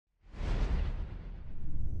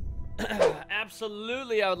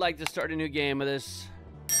Absolutely, I would like to start a new game of this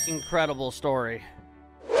incredible story.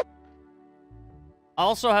 I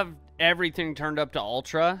also have everything turned up to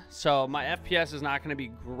ultra, so my FPS is not going to be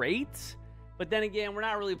great. But then again, we're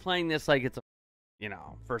not really playing this like it's a, you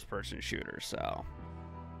know, first-person shooter, so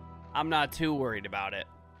I'm not too worried about it.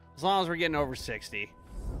 As long as we're getting over 60,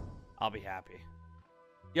 I'll be happy.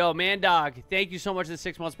 Yo, Man Dog, thank you so much for the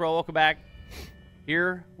 6 months, bro. Welcome back.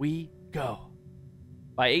 Here we go.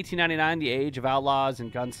 By 1899, the age of outlaws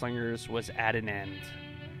and gunslingers was at an end.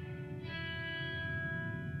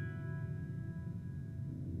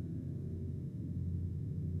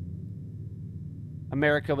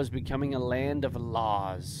 America was becoming a land of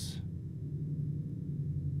laws.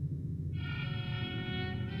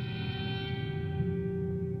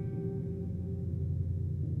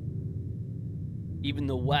 Even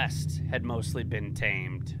the West had mostly been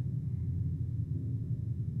tamed.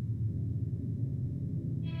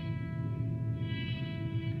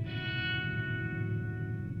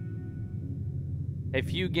 A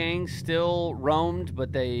few gangs still roamed,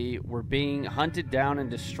 but they were being hunted down and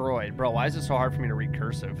destroyed. Bro, why is it so hard for me to read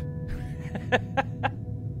cursive?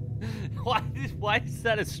 Why is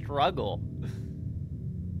that a struggle?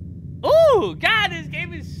 Ooh, God, this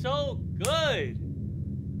game is so good.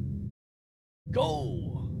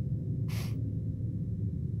 Go.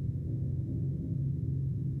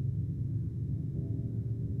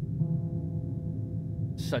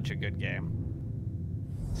 Such a good game.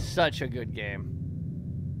 Such a good game.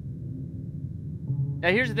 Now,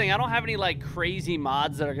 here's the thing. I don't have any, like, crazy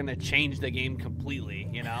mods that are going to change the game completely,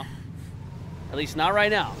 you know? At least not right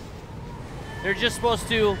now. They're just supposed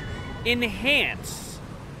to enhance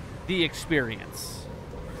the experience.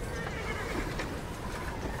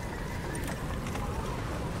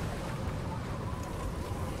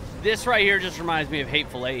 This right here just reminds me of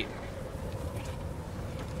Hateful Eight.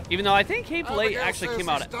 Even though I think Hateful Eight actually came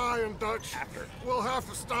out after. We'll have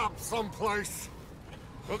to stop someplace.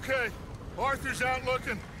 Okay. Arthur's out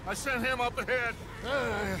looking. I sent him up ahead.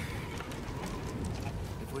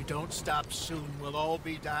 If we don't stop soon, we'll all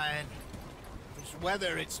be dying. This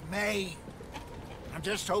weather, it's May. I'm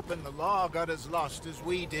just hoping the law got as lost as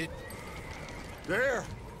we did. There.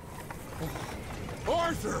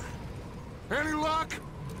 Arthur! Any luck?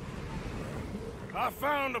 I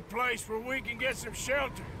found a place where we can get some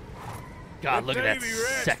shelter. God, look at that Davy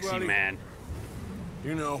Ranch, sexy buddy. man.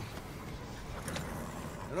 You know,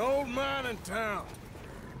 an old mining town.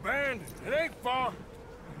 Abandoned. It ain't far.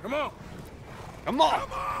 Come on. Come on.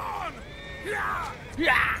 Come on! Yeah!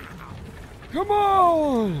 Yeah. Come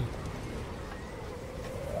on.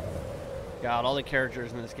 God, all the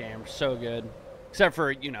characters in this game are so good. Except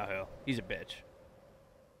for, you know who. He's a bitch.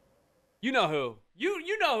 You know who.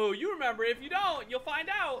 You know who. You remember. If you don't, you'll find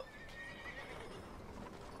out.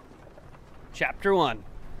 Chapter 1.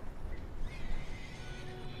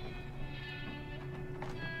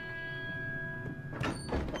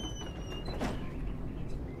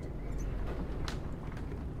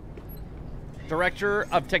 Director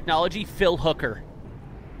of Technology, Phil Hooker.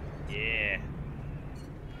 Yeah.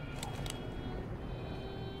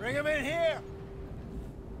 Bring him in here!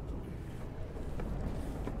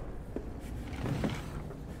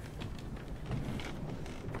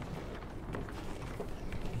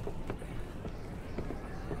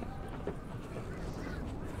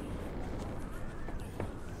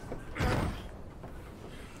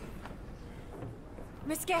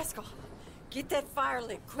 Miss Gaskell, get that fire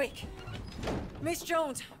lit, quick. Miss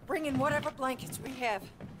Jones, bring in whatever blankets we have.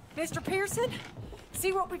 Mr. Pearson,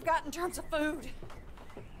 see what we've got in terms of food.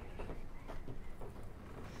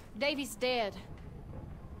 Davy's dead.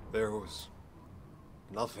 There was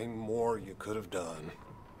nothing more you could have done.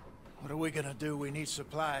 What are we gonna do? We need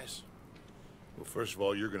supplies. Well, first of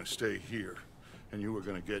all, you're gonna stay here, and you were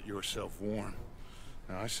gonna get yourself warm.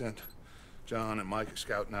 Now, I sent John and Mike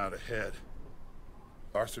scouting out ahead.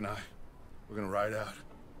 Arthur and I, we're gonna ride out,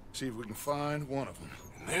 see if we can find one of them.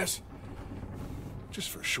 And this, just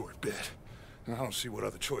for a short bit. And I don't see what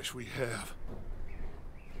other choice we have.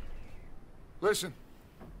 Listen.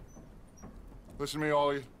 Listen to me, all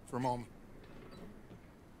of you, for a moment.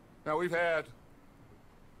 Now, we've had,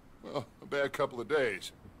 well, a bad couple of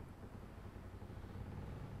days.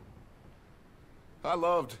 I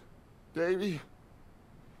loved Davy,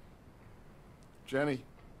 Jenny,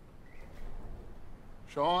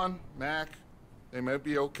 Sean, Mac. They may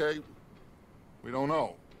be okay. We don't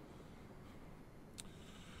know.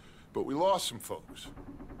 But we lost some folks.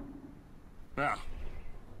 Now,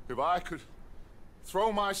 if I could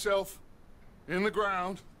throw myself in the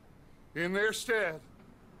ground, in their stead,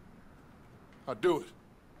 I'd do it.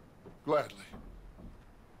 Gladly.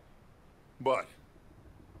 But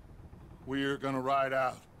we are gonna ride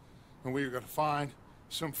out, and we are gonna find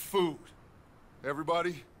some food.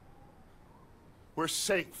 Everybody, we're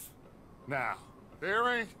safe now. There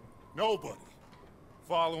ain't nobody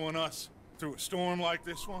following us through a storm like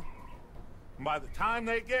this one. And by the time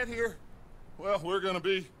they get here, well, we're gonna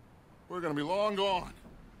be long gone.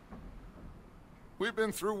 We've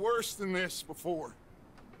been through worse than this before.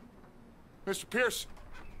 Mr. Pearson,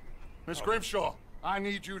 Miss Grimshaw, I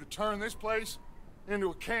need you to turn this place into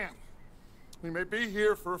a camp. We may be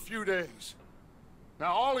here for a few days.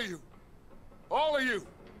 Now, all of you,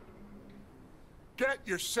 get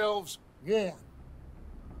yourselves warm.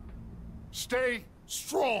 Stay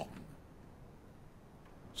strong.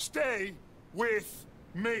 Stay with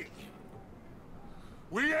me.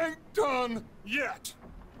 We ain't done yet.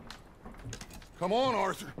 Come on,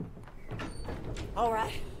 Arthur. All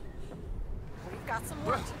right. We've got some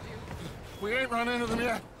work to do. We ain't run into them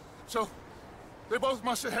yet, so they both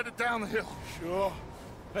must have headed down the hill. Sure.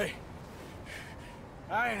 Hey,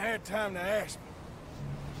 I ain't had time to ask.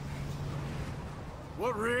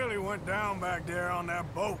 What really went down back there on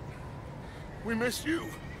that boat? We missed you.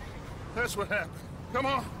 That's what happened. Come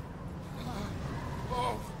on.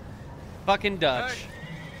 Oh. Fucking Dutch.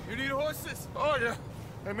 Hey, you need horses? Oh, yeah.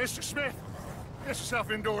 Hey, Mr. Smith, get yourself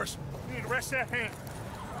indoors. You need to rest that hand.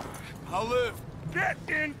 I'll live. Get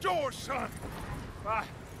indoors, son. Bye.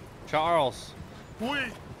 Charles. We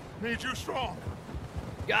need you strong.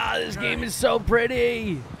 God, this game is so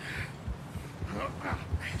pretty.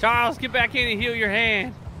 Charles, get back in and heal your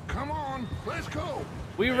hand. Come on, let's go.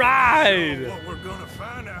 We ride. So what we're gonna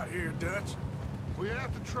find out here, Dutch? We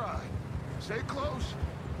have to try. Stay close.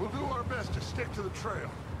 We'll do our best to stick to the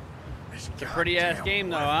trail. It's It's a pretty ass game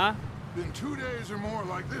though, huh? Been 2 days or more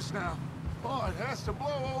like this now. Oh, it has to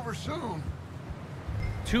blow over soon.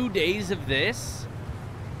 2 days of this?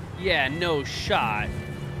 Yeah, no shot.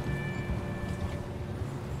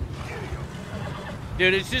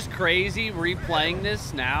 Dude, it's just crazy replaying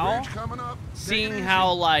this now, Bridge coming up. Take it seeing easy.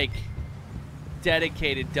 how, like,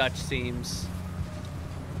 dedicated Dutch seems.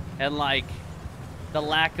 And, like, the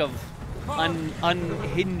lack of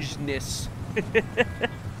unhingedness.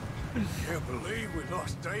 Can't believe we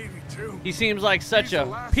lost Davy, too. He seems like such He's the a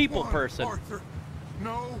last people one, person. Arthur.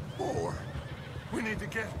 No more. We need to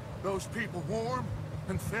get those people warm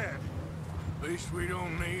and fed. At least we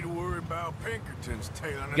don't need to worry about Pinkertons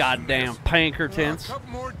tailing us. Goddamn A Pinkertons. couple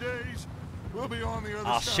more days, we'll be on the other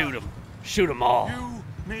I'll side. shoot them. Shoot them all. You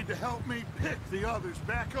need to help me pick the others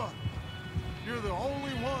back up. You're the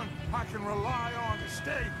only one I can rely on to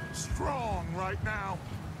stay strong right now.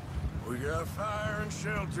 We got fire and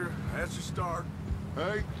shelter. That's a start.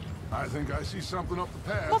 Hey, I think I see something up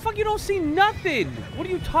the path. Motherfucker, you don't see nothing. What are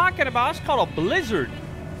you talking about? It's called a blizzard.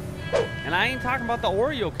 And I ain't talking about the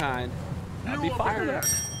Oreo kind. That'd be You over fire. there.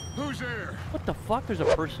 Who's there? What the fuck? There's a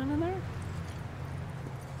person in there?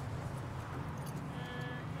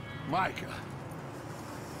 Micah.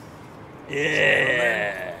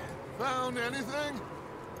 Yeah. Found anything?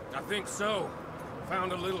 I think so.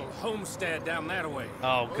 Found a little homestead down that way.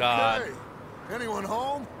 Oh, God. Okay. Anyone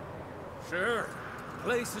home? Sure.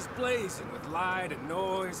 Place is blazing with light and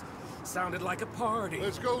noise. Sounded like a party.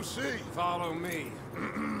 Let's go see. Follow me.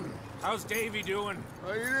 How's Davy doing?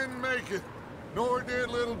 He didn't make it. Nor did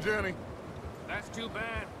little Jenny. That's too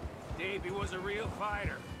bad. Davy was a real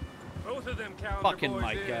fighter. Both of them counter Fucking boys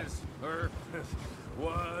Micah. is, or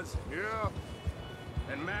was. Yeah,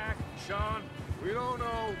 And Mac, Sean, we don't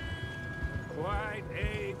know. quite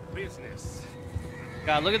a business.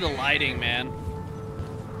 God, look at the lighting, man.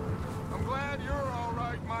 I'm glad you're all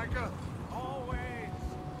right, Micah. Always.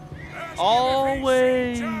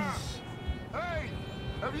 Always. Hey,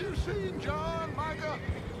 have you seen John, Micah?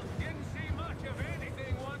 Didn't see much of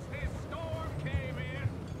anything once this storm came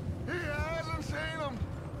in. He hasn't seen him.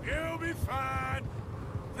 He'll be fine.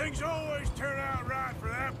 Things always turn out right for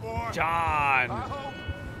that boy. I John. hope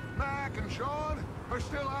Mac and Sean are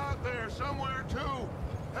still out there somewhere, too.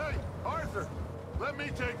 Hey, Arthur, let me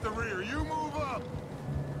take the rear. You move up.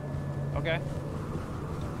 Okay.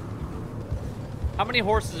 How many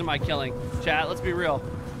horses am I killing? Chat, let's be real.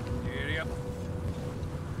 Yep.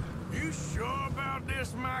 You sure about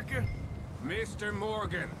this, Micah? Mr.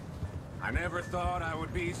 Morgan, I never thought I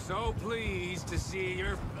would be so pleased to see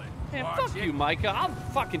your... Man, Watch fuck it. you, Micah. I'll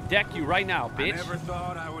fucking deck you right now, I bitch. never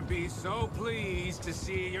thought I would be so pleased to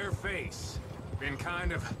see your face. Been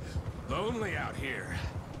kind of lonely out here.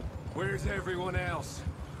 Where's everyone else?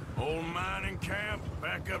 Old mining camp,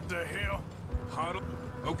 back up the hill. Huddle.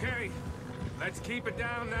 Okay, let's keep it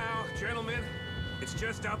down now, gentlemen. It's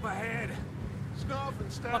just up ahead. Snuff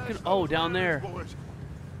and stash Fucking- those oh, down miners, there. boys.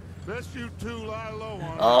 Best you two lie low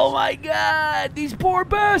on Oh this. my god, these poor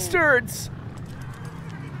bastards!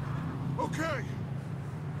 Okay,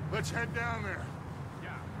 let's head down there.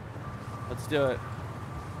 Let's do it.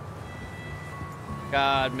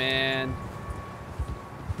 God, man.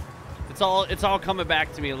 It's all coming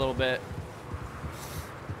back to me a little bit.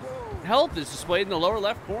 Health is displayed in the lower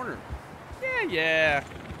left corner. Yeah.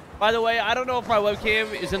 By the way, I don't know if my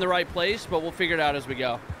webcam is in the right place, but we'll figure it out as we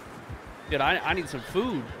go. Dude, I need some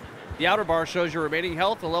food. The outer bar shows your remaining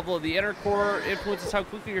health. The level of the inner core influences how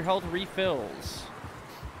quickly your health refills.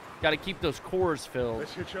 Got to keep those cores filled.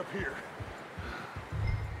 Let's hitch up here.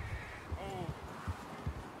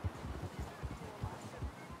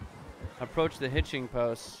 Approach the hitching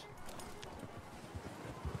posts.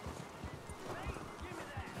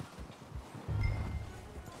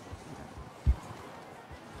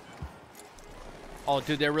 Oh,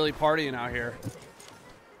 dude, they're really partying out here.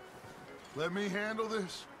 Let me handle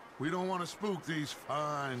this. We don't want to spook these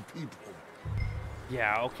fine people.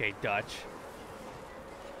 Yeah, okay, Dutch.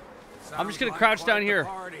 I'm just Sounds gonna like crouch quite down the here.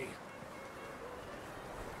 party.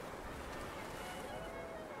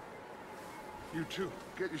 You two,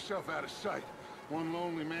 get yourself out of sight. One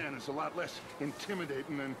lonely man is a lot less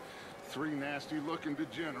intimidating than three nasty-looking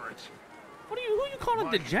degenerates. Who you calling a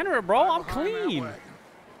Mike, degenerate, bro? right I'm behind that clean. wagon.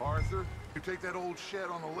 Arthur, you take that old shed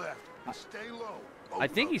on the left and stay low. I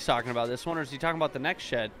think he's talking about this one, or is he talking about the next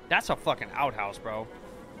shed? That's a fucking outhouse, bro.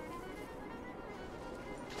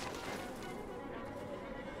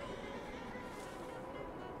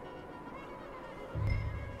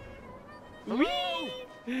 Hello?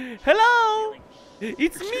 Hello!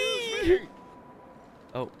 It's Excuse me! me.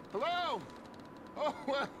 Oh. Hello? Oh,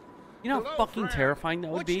 well, You know how hello, fucking friend. terrifying that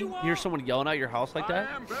would What be? you You hear want? someone yelling out your house like that?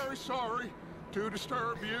 I am very sorry to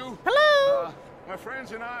disturb you. Hello! My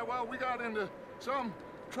friends and I, well, we got into some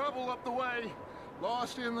trouble up the way,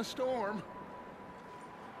 lost in the storm.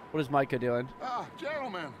 What is Micah doing? Ah,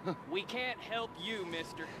 gentlemen, We can't help you,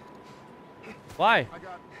 mister. Why? I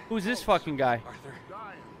got Who's this fucking guy? Arthur,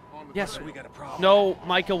 dying on the Yes. trail. we got a problem. No,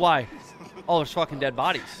 Micah, why? Oh, there's fucking dead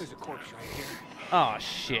bodies. There's a corpse right here. Oh,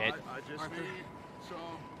 shit. I just Arthur. need some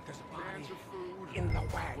There's a body cans of food. in the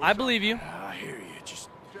wagon. I believe you. I hear you. Just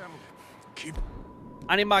Gentlemen, keep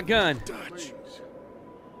I need my gun. Dutch. please.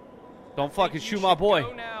 Don't fucking You shoot my should boy.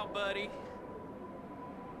 Go now, buddy.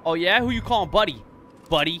 Oh, yeah? Who you calling buddy?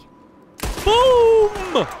 Buddy. Boom!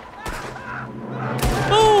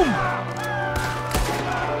 Boom!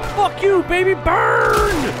 Fuck you, baby.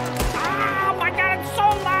 Burn! Oh my god, it's so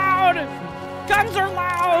loud! Guns are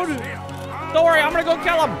loud! Don't worry, I'm gonna go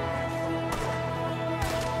kill him.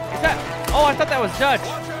 Is that... Oh, I thought that was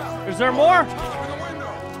Dutch. Is there more?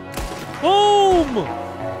 Boom!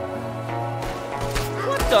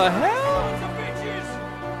 What the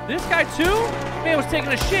hell? This guy too? Man was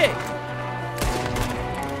taking a shit.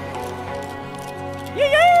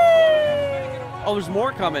 Yeah! Oh, there's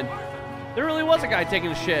more coming. There really was a guy taking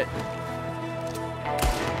a shit.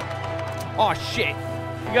 Oh shit.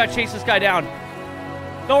 You gotta chase this guy down.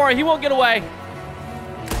 Don't worry, he won't get away.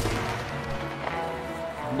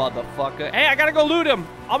 Motherfucker. Hey, I gotta go loot him.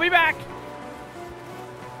 I'll be back.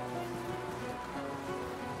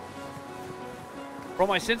 Bro,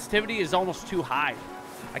 my sensitivity is almost too high.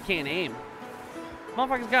 I can't aim.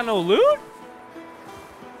 Motherfucker's got no loot?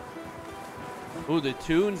 Ooh, the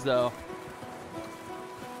tunes, though.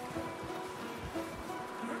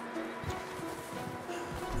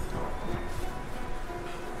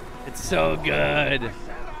 It's so good.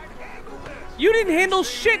 You didn't handle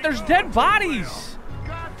shit. There's dead bodies.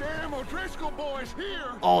 Goddamn O'Driscoll boys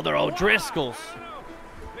here. Oh, they're O'Driscolls.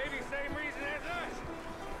 Maybe same reason as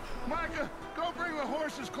us. Micah, go bring the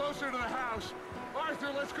horses closer to the house.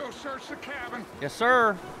 Arthur, let's go search the cabin. Yes,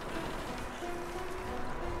 sir.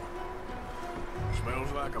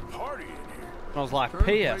 Smells like a party in here. Smells like Turn the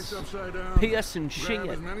place piss. upside down. Piss and shit. Grab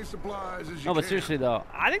as many supplies as you No, but can. seriously, though.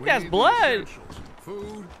 I think We that's need the blood. essentials.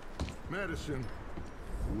 Food, medicine,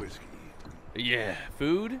 whiskey. Yeah.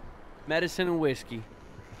 Food, medicine, and whiskey.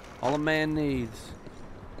 All a man needs.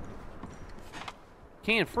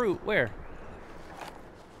 Canned fruit, where?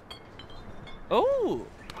 Oh!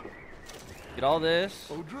 Get all this.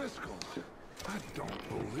 O'Driscoll. I don't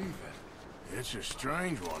believe it. It's a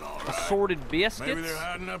strange one, all right. Assorted Maybe biscuits. they're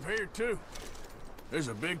hiding up here, too. There's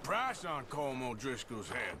a big price on Colm O'Driscoll's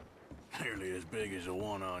head. Nearly as big as the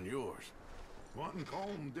one on yours. Wanting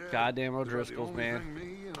Colm dead Goddamn is about the O'Driscolls, only man. thing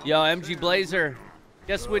me and Yo, Uncle MG Sam Blazer.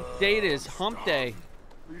 Guess what day it is? Hump day.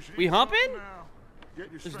 do. You should We eat humping? something now.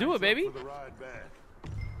 Get your Let's do strength it, up baby. for the ride back.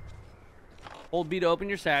 Hold B to open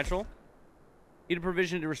your satchel. Eat a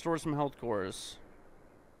provision to restore some health cores.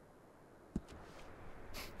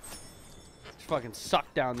 fucking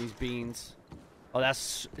suck down these beans. Oh,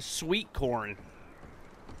 that's sweet corn.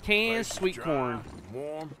 Canned sweet corn.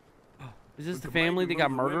 Warm. Is this the family that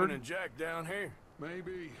got murdered? And Jack down here.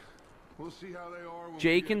 Maybe. We'll see how they are when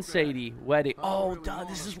Jake we get and back. Sadie wedding. I don't Oh, really duh, want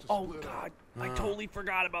this us is. to Oh split up. God, I totally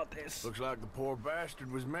forgot about this. Looks like the poor bastard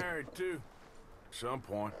was married too. At some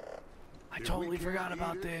point. I If we totally can't forgot eat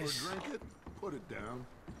about it this. Or drink it, put it down.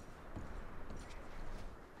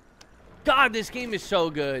 God, this game is so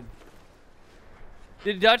good.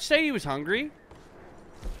 Did Dutch say he was hungry?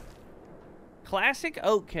 Classic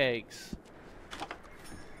oatcakes.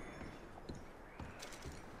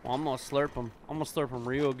 Well, I'm gonna slurp them. I'm gonna slurp them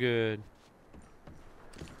real good.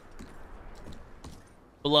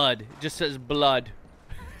 Blood. It just says blood.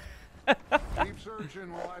 Keep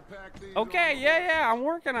searching while I pack these. Okay, on the yeah, I'm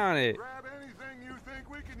working on it. Grab anything you think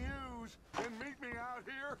we can use and meet me out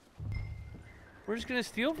here. We're just gonna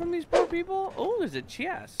steal from these poor people? Oh, there's a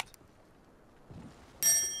chest.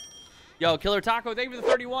 Yo, Killer Taco, thank you for the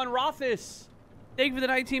 31. Rothis, thank you for the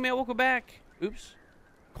 19, man. Welcome back. Oops.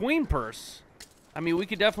 Queen purse. I mean, we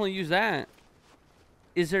could definitely use that.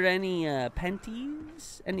 Is there any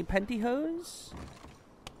panties? Any pantyhose?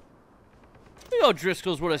 You know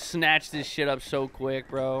Driscoll's would have snatched this shit up so quick,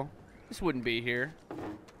 bro. This wouldn't be here.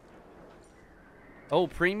 Oh,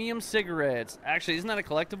 premium cigarettes. Actually, isn't that a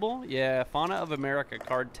collectible? Yeah, Fauna of America,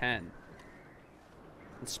 card 10.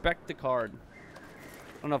 Inspect the card.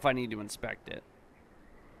 I don't know if I need to inspect it.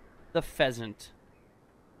 The pheasant.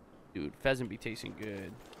 Dude, pheasant be tasting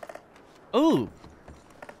good. Ooh!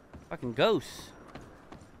 Fucking ghosts.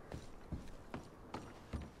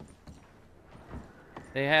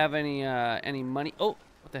 They have any money? Oh,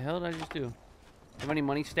 what the hell did I just do? Have any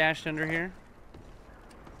money stashed under here?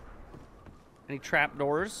 Any trap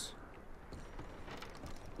doors?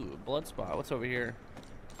 Ooh, a blood spot. What's over here?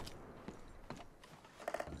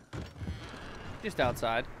 Just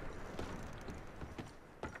outside.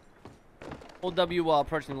 Hold W while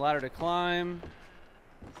approaching the ladder to climb.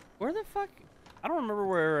 Where the fuck? I don't remember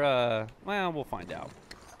where, well, we'll find out.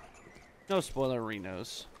 No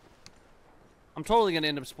spoilerinos. I'm totally gonna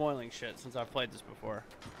end up spoiling shit since I've played this before.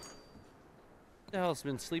 What the hell's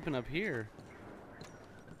been sleeping up here?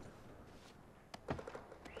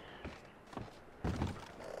 Come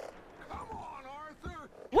on, Arthur.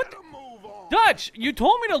 What? Get a move on. Dutch, you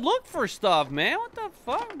told me to look for stuff, man. What the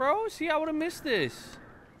fuck, bro? See, I would have missed this.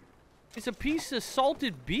 It's a piece of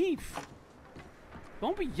salted beef.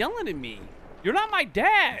 Don't be yelling at me. You're not my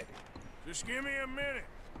dad, Just give me a minute.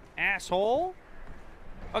 asshole.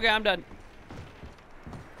 Okay, I'm done.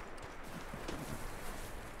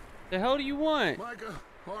 The hell do you want? Micah,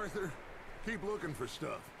 Arthur, keep looking for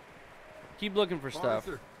stuff. Keep looking for stuff.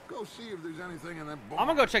 Arthur, go see if there's anything in that barn. I'm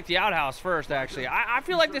gonna go check the outhouse first, actually. I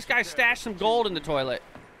feel like this guy stashed some gold in the toilet.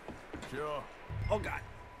 Sure. Oh, God.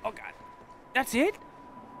 Oh, God. That's it?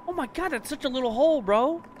 Oh, my God, that's such a little hole,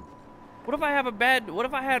 bro. What if I had a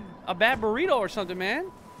bad burrito or something,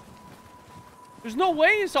 man? There's no way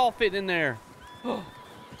it's all fit in there.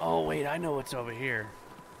 Oh, wait, I know what's over here.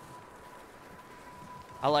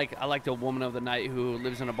 I like the woman of the night who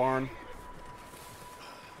lives in a barn.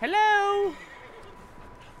 Hello?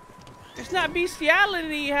 There's not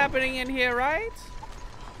bestiality happening in here, right?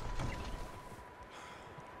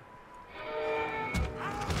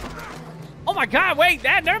 Oh my God, wait,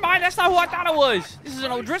 never mind, that's not who I thought it was. This is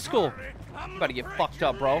an O'Driscoll. You better get fucked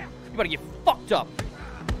up, bro. You better get fucked up.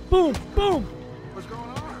 Boom, boom. What's going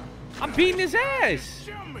on? I'm beating his ass.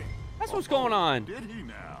 Show me. That's what's going on. Did he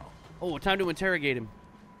now? Oh, time to interrogate him.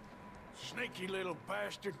 Sneaky little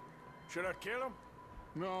bastard. Should I kill him?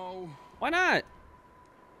 No, Why not?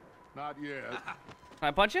 not yet. Can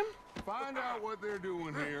I punch him? Find out what they're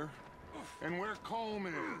doing here and where Colm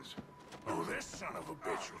is. Oh, this son of a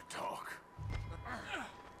bitch will talk.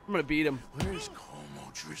 I'm gonna beat him. Where's Colm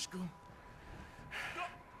O'Driscoll?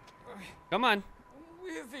 Come on.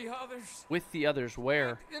 With the others. With the others,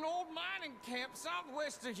 where? An old mining camp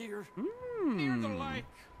southwest of here. Near the lake.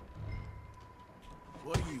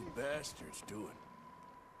 What are you bastards doing?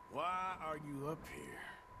 Why are you up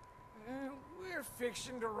here? We're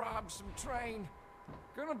fixing to rob some train.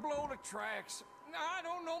 Gonna blow the tracks. No, I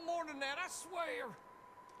don't know more than that, I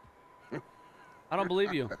swear. I don't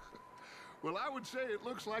believe you. Well, I would say it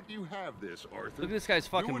looks like you have this, Arthur. Look at this guy's Do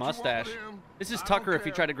fucking what you want mustache. with him. This is I Tucker don't if he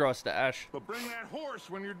care. tried to grow a stash. But bring that horse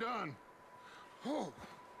when you're done. Oh,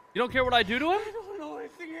 You don't care what I do to him? I don't know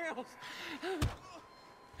anything else.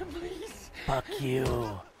 Please. Fuck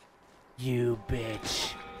you. You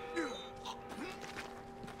bitch.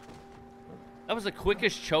 That was the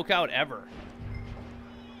quickest chokeout ever.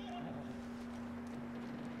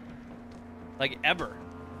 Like, ever.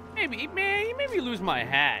 Maybe, man, you made me lose my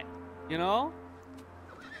hat. You know?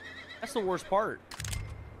 That's the worst part.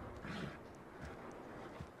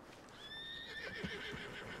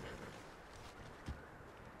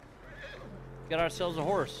 Get ourselves a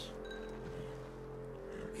horse.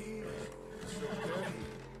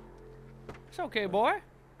 It's okay, boy.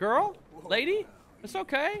 Girl? Lady? It's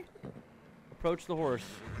okay. Approach the horse.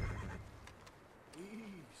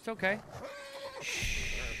 It's okay. Shh.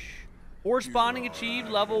 Horse bonding achieved,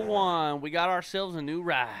 level 1. We got ourselves a new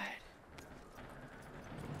ride.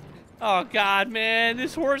 Oh, God, man.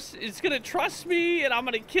 This horse is going to trust me, and I'm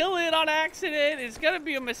going to kill it on accident. It's going to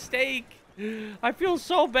be a mistake. I feel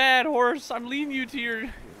so bad, horse. I'm leaving you to your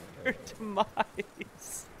demise. That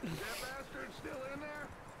bastard still in there?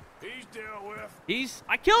 He's dealt with.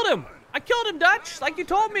 I killed him. I killed him, Dutch, like you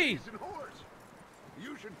told me. He's a horse.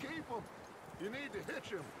 You should keep him. You need to hitch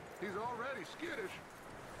him. He's already skittish.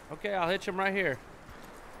 Okay, I'll hitch him right here.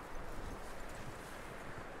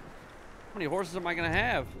 How many horses am I going to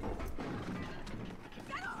have?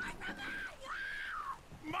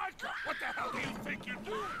 Micah, what the hell do you think you're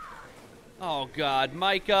doing? Oh, God,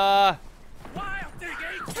 Micah. Wild thing,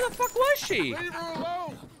 ain't Where the fuck was she? Leave her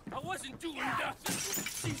alone. I wasn't doing nothing.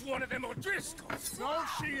 She's one of them O'Driscolls. No,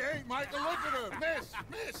 she ain't, Micah. Look at her.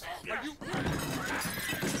 Miss. Are you...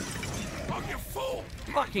 Oh, you fool.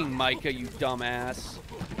 Fucking Micah, you dumbass.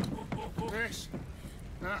 Miss,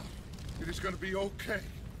 now, it is going to be okay.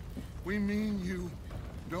 We mean you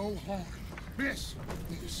no harm. Miss.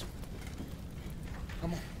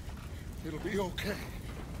 Come on. It'll be okay.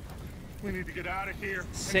 We need to get out of here.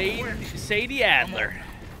 Sadie Adler.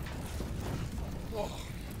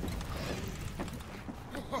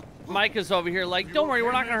 Micah's over here like, don't worry,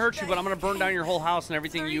 we're not going to hurt you, but I'm going to burn down your whole house and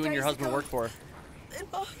everything you and your husband worked for. And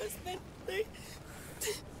my husband,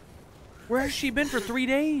 Where has she been for 3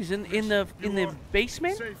 days? In the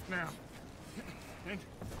basement? Safe now. And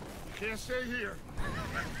you can't stay here.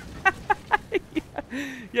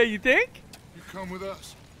 Yeah, you think? You come with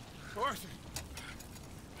us. Arthur.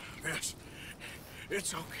 Miss,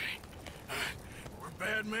 it's okay. We're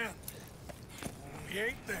bad men. We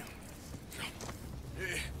ain't them.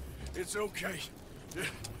 It's okay.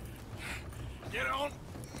 Get on.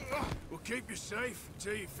 We'll keep you safe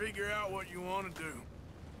until you figure out what you want to do.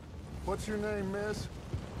 What's your name, miss?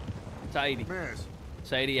 Sadie. Miss.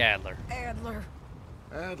 Sadie Adler. Adler.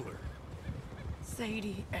 Adler.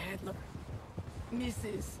 Sadie Adler.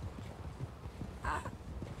 Mrs.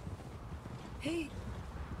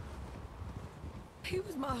 He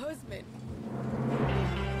was my husband.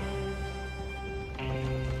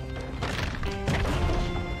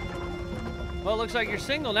 Well, it looks like you're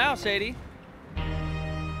single now, Sadie.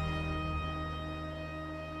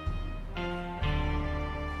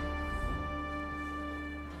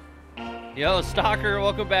 Yo, Stalker,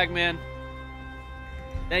 welcome back, man.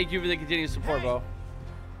 Thank you for the continued support, bro.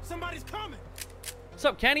 Somebody's coming. What's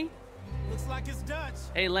up, Kenny? Looks like it's Dutch.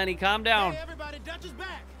 Hey, Lenny, calm down. Hey, everybody, Dutch is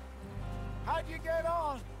back. How'd you get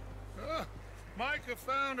on? Micah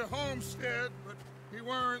found a homestead, but he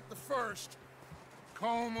weren't the first.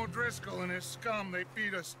 Colm O'Driscoll and his scum, they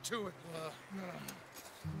beat us to it.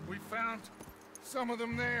 We found some of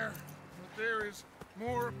them there, but there is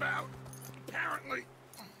more about, apparently.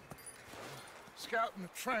 Scouting the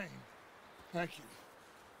train. Thank you.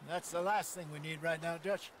 That's the last thing we need right now,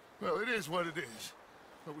 Dutch. Well, it is what it is.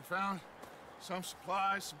 But we found some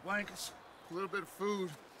supplies, some blankets, a little bit of food,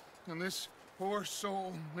 and this poor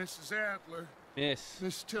soul, Mrs. Adler. Yes.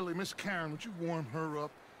 Miss Tilly, Miss Karen, would you warm her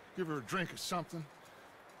up? Give her a drink or something?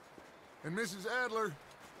 And Mrs. Adler,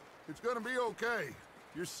 it's gonna be okay.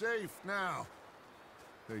 You're safe now.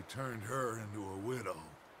 They turned her into a widow.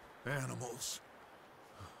 Animals.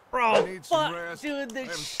 Bro, need some fuck, rest. dude, I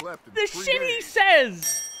haven't slept in the 3 shit he days.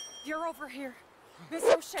 says. You're over here. Miss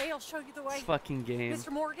O'Shea will show you the way. This fucking game.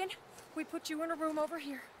 Mr. Morgan, we put you in a room over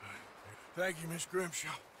here. Thank you, Miss Grimshaw.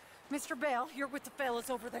 Mr. Bell, you're with the fellas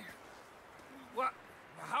over there. What?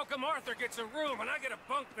 How come Arthur gets a room and I get a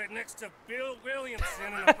bunk bed next to Bill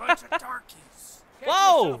Williamson and a bunch of darkies? Get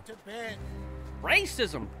Whoa! yourself to bed.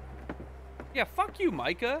 Racism. Yeah, fuck you,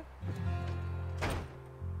 Micah.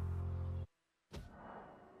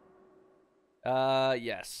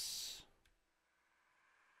 Yes.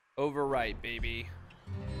 Overwrite, baby.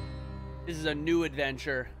 This is a new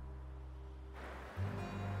adventure.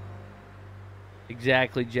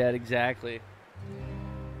 Exactly, Jed, exactly.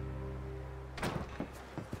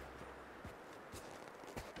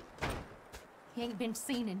 He ain't been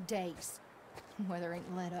seen in days. Weather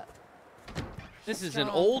ain't let up. This is an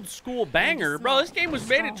old school banger. Bro, this game was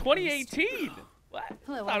made in 2018. What?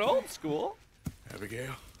 Hello, Not Arthur. old school.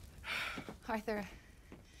 Abigail? Arthur,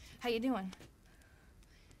 How you doing?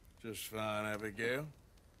 Just fine, Abigail.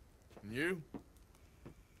 And you?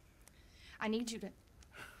 I need you to...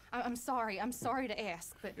 I'm sorry to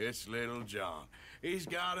ask, but... It's little John. He's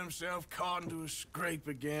got himself caught into a scrape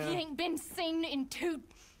again. He ain't been seen in two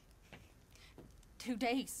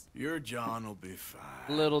days. Your John will be fine.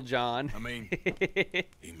 Little John. I mean,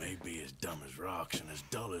 he may be as dumb as rocks and as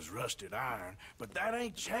dull as rusted iron, but that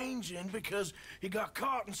ain't changing because he got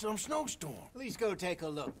caught in some snowstorm. Please go take a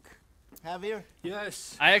look. Javier?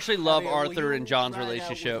 Yes. I actually love Javier, will Arthur you and John's ride out with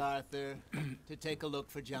relationship. Arthur to take a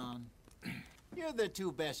look for John. You're the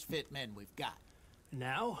two best fit men we've got.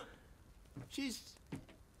 Now?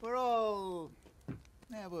 We're all...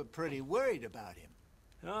 Yeah, we're pretty worried about him.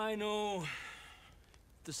 I know.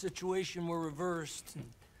 If the situation were reversed,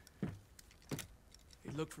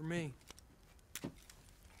 he'd look for me.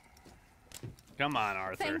 Come on,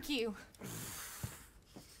 Arthur. Thank you.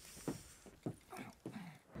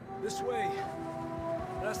 This way.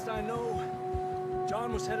 Last I know,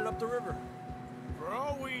 John was headed up the river. For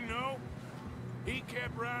all we know, he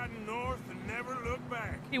kept riding north and never looked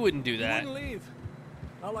back. He wouldn't do He that. wouldn't leave.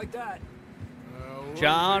 Not like that.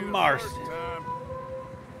 John Wouldn't be the Marston. first time.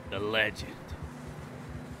 The legend.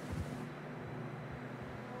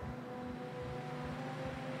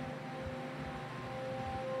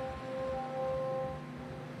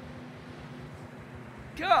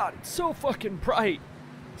 God, it's so fucking bright.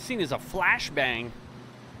 Seen as a flashbang.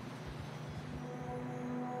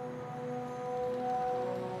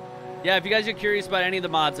 Yeah, if you guys are curious about any of the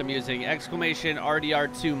mods I'm using, exclamation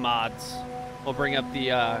RDR2 mods. We'll bring up the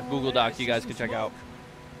Google Doc you guys can check out.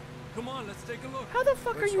 Come on, let's take a look. How the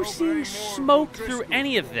fuck are Let's you hope seeing any more smoke through Driscolls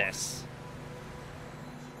any of come. this?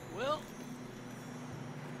 Well,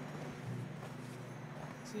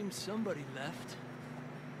 seems somebody left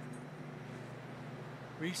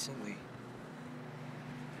recently.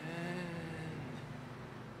 And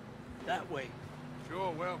that way.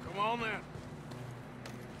 Sure, well, come on then.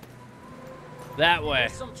 That way.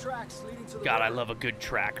 There's some tracks leading to the God, I river. love a good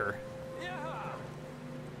tracker. Yeah.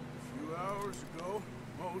 A few hours ago,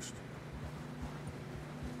 most.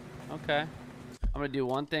 Okay. I'm gonna do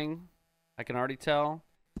one thing. I can already tell.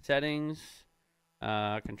 Settings,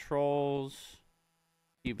 controls,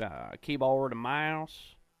 keyboard and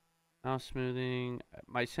mouse, mouse smoothing.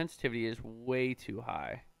 My sensitivity is way too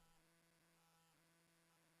high.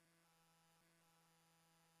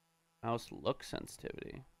 Mouse look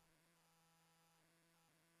sensitivity.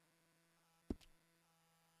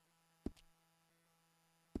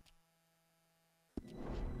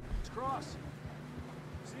 Let's cross.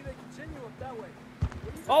 See, they continue up that way.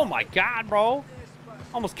 Oh my God, bro!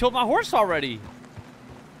 Almost killed my horse already.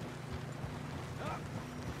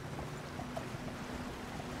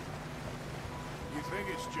 You think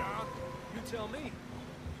it's John? You tell me.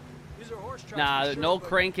 These are horse tracks. Nah, for sure, no but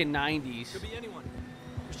crank in 90s. Could be anyone.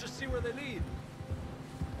 Let's just see where they lead.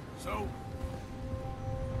 So,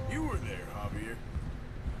 you were there, Javier.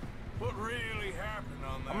 What really happened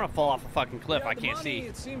on that? I'm gonna fall off a fucking cliff. We I had the can't money, see.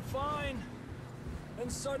 It seemed fine.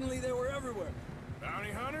 And suddenly they were everywhere.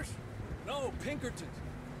 Bounty hunters? No, Pinkertons.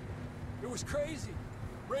 It was crazy.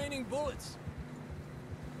 Raining bullets.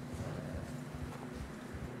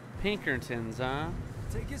 Pinkertons, huh?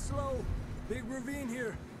 Take it slow. Big ravine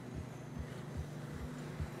here.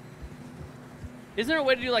 Isn't there a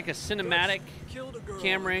way to do like a cinematic Killed a girl.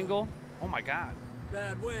 camera angle? Oh my God.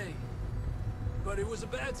 Bad way. But it was a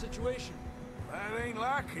bad situation. That ain't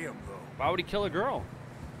like him, though. Why would he kill a girl?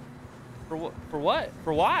 For what? For what?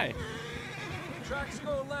 For why? Tracks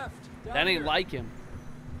go left. Down That ain't here. like him.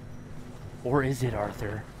 Or is it,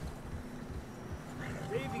 Arthur?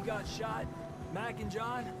 Davey got shot. Mac and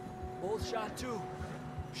John, both shot too.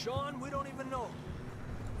 Sean, we don't even know.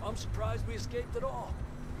 I'm surprised we escaped at all.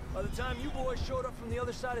 By the time you boys showed up from the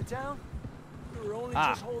other side of town, we were only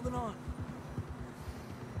just holding on.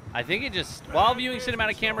 I think it just, while viewing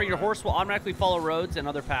cinematic camera, your horse will automatically follow roads and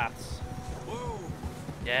other paths. Whoa.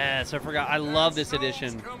 Yes, I forgot. I love this Snow's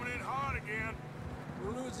edition. coming in hot again.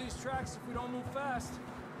 We'll lose these tracks if we don't move fast.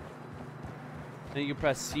 Then you can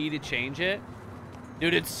press C to change it.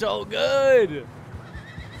 Dude, it's so good.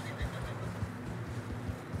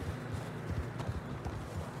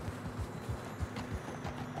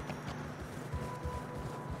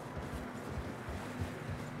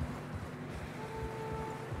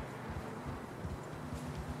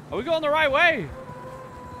 Are we going the right way?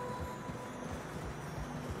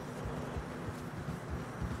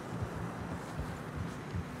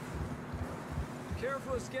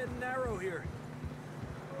 Careful, it's getting narrow here.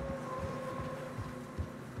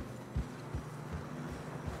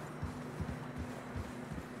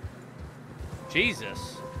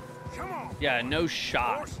 Jesus. Come on. Yeah, no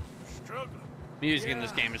shot. Horse struggling. Music in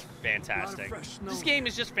this game is fantastic. fresh snow. This game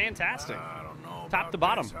is just fantastic. I don't know Top about to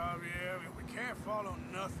bottom. this, Javier. We can't follow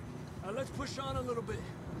nothing. Let's push on a little bit.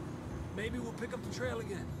 Maybe we'll pick up the trail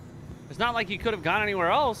again. It's not like you could have gone anywhere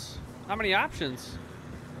else. How many options?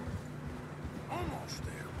 Almost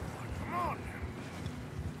there, boy. Come on now.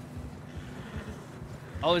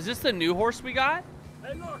 Oh, is this the new horse we got?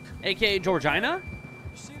 Hey, look. AKA Georgina?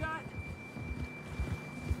 You see that?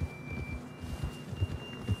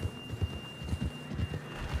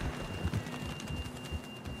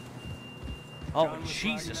 Oh, John was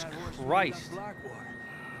Jesus riding that horse Christ. from that Blackwater.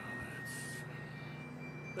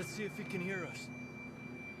 Let's see if he can hear us.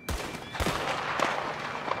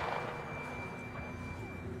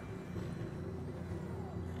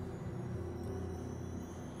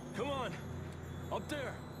 Come on. Up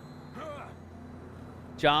there.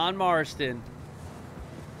 John Marston.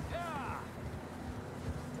 Yeah.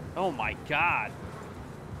 Oh my God.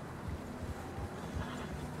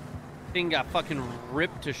 Thing got fucking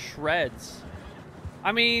ripped to shreds.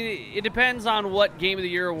 I mean, it depends on what Game of the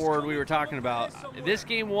Year award we were talking about. This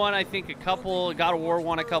game won, I think, a couple. God of War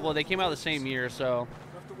won a couple. They came out the same year, so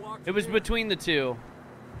it was between the two.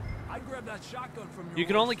 I grabbed that shotgun from your You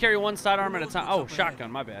can only carry one sidearm at a time. Oh,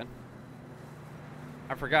 shotgun, my bad.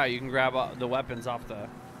 I forgot you can grab the weapons off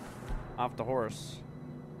the horse.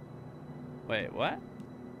 Wait, what?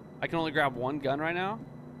 I can only grab one gun right now?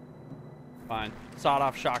 Fine.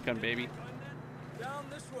 Sawed-off shotgun, baby. Down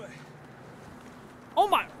this way. Oh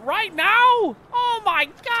my, right now? Oh my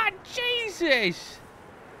God, Jesus!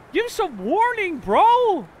 Give some warning,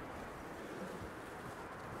 bro!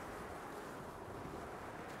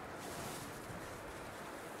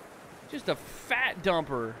 Just a fat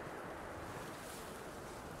dumper.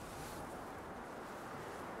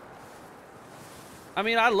 I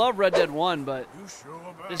mean, I love Red Dead 1, but You sure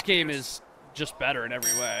about this game is just better in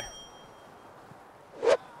every way.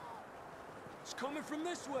 It's coming from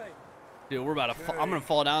this way. Dude, we're about to I'm gonna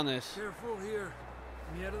fall down this. Careful here.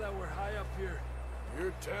 Mieta, that we're high up here.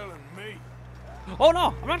 You're telling me. Oh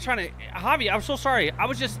no, I'm not trying to. Javi, I'm so sorry. I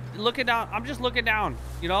was just looking down. I'm just looking down,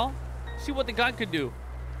 you know? See what the gun could do.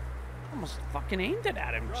 Almost fucking aimed it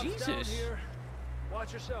at him. Drops down Jesus. here.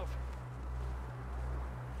 Watch yourself.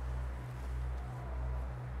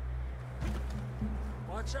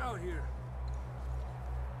 Watch out here.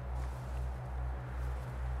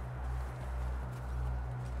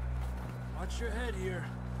 Watch your head here.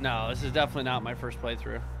 No, this is definitely not my first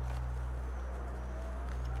playthrough.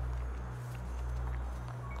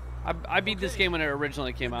 I beat this game when it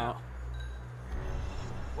originally came out.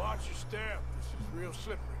 Watch your step. This is real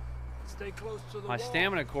slippery. Stay close to the My wall.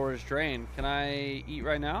 stamina core is drained. Can I eat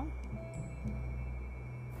right now?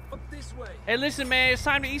 Up this way. Hey, listen, man, it's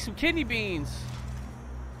time to eat some kidney beans.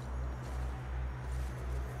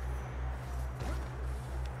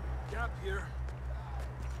 Gap here.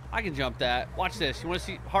 I can jump that. Watch this. You want to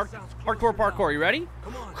see hardcore parkour? You ready?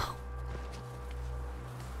 Come on.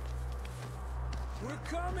 We're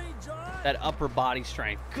coming, John. That upper body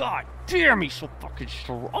strength. God damn, he's so fucking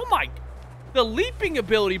strong. Oh my, the leaping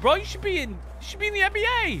ability, bro. You should be in the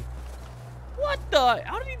NBA. What the?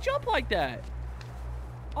 How did he jump like that?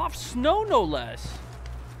 Off snow, no less.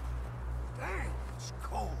 Dang, it's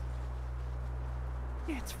cold.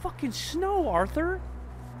 Yeah, it's fucking snow, Arthur.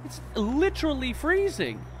 It's literally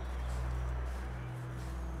freezing.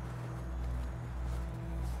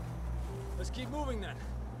 Let's keep moving then.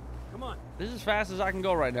 Come on. This is as fast as I can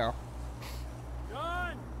go right now.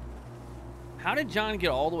 John! How did John get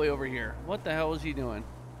all the way over here? What the hell is he doing?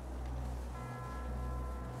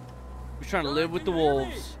 He's trying to live with the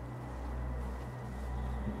wolves.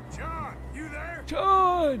 John, you there?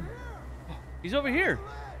 John! He's over here.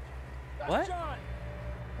 That's What? John.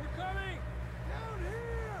 We're coming. Down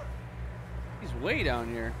here. He's way down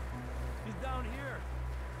here. He's down here.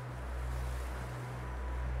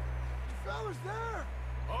 You fellas there?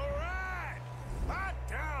 All right. Lie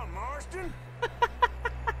down, Marston.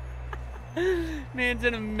 Man's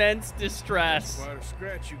in immense distress. Quite a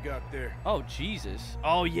scratch you got there. Oh, Jesus.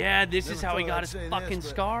 Oh, yeah, this is Never how he thought got I'd his say fucking this, but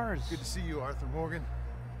scars. Good to see you, Arthur Morgan.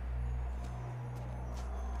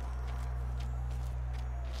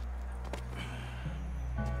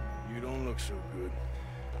 You don't look so good.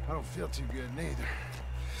 I don't feel too good neither.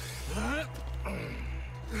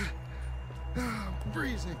 I'm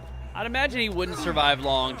freezing. I'd imagine he wouldn't survive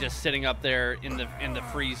long just sitting up there in the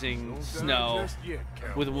freezing snow Just yet,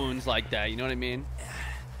 Cal. with wounds like that. You know what I mean?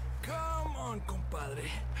 Come on, compadre.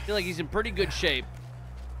 I feel like he's in pretty good shape.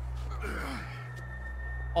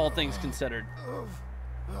 All things considered.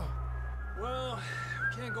 Well,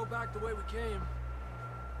 we can't go back the way we came.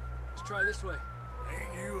 Let's try this way.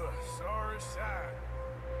 Ain't you a sorry sight?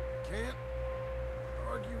 Can't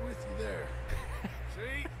argue with you there.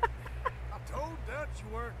 See? I told Dutch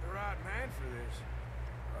you weren't the right man for this.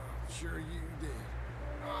 I'm sure you did.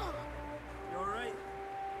 You all right?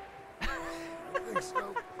 I think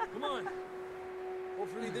so. Come on.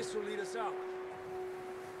 Hopefully this will lead us out.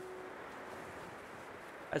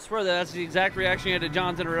 I swear that's the exact reaction you had to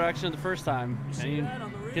John's introduction the first time. You I see mean, that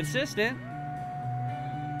on the ridge? consistent.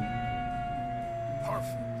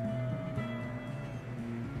 Perfect.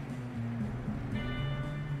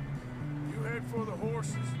 You head for the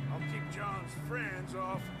horses. I'll keep John's friends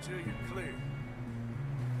off until you're clear.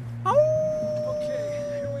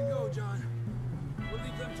 Okay, here we go, John. We'll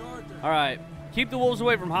leave them to Arthur. All right. Keep the wolves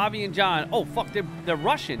away from Javi and John. Oh, fuck. They're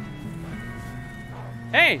rushing.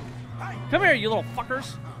 Hey. Come here, you little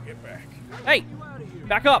fuckers. Get back. Hey.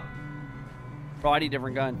 Back up. Bro, I need a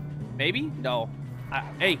different gun. Maybe? No.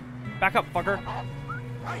 Hey. Back up, fucker.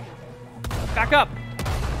 Back up.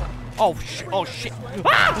 Oh, shit. Oh, shit.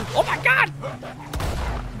 Ah! Oh, my God.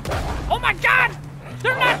 Oh, my God.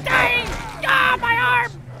 They're not dying. Ah, my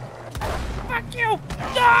arm. Fuck you!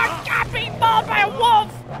 Ah, got being mauled by a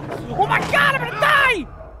wolf! Oh my God, I'm gonna die!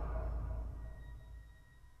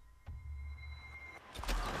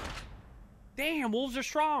 Damn, wolves are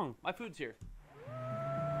strong. My food's here.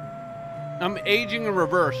 I'm aging in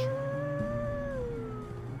reverse.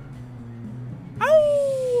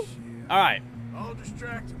 Oh! All right. I'll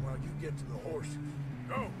distract him while you get to the horses.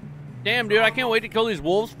 Go. Damn, dude, I can't wait to kill these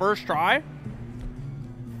wolves first try.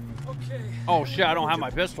 Okay. Oh shit, I don't have my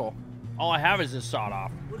pistol. All I have is this sawed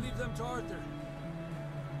off. We'll leave them to Arthur.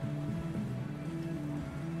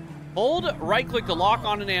 Hold right-click to lock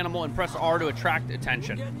on an animal and press R to attract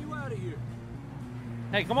attention. We're getting you out of here.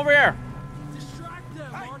 Hey, come over here. Distract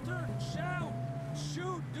them, Arthur. Shout.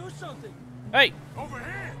 Shoot. Do something. Hey. Over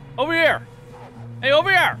here. Over here. Hey,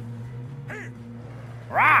 over here. Here.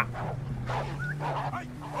 Rah. Hey,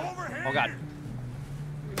 over here. Oh, God.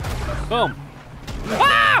 Boom.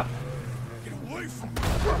 Ah! Get away from me.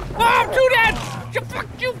 Oh, I'm too dead. You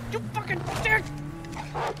fucking dick.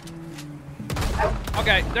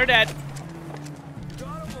 Okay, they're dead.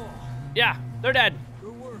 Got them all. Yeah, they're dead.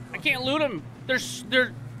 Good work. I can't loot them.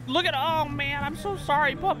 They're look at, oh man, I'm so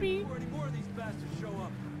sorry, puppy. Before any more of these bastards show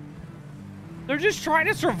up. They're just trying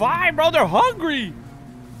to survive, bro. They're hungry.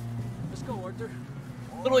 Let's go, Arthur.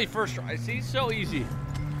 Literally first try. See, so easy.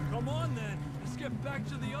 Come on, then. Let's get back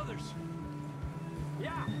to the others.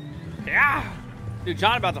 Yeah. Yeah. Dude,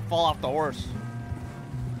 John about to fall off the horse.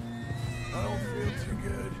 I don't feel too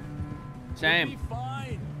good. Same. We'll be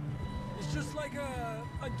fine. It's just like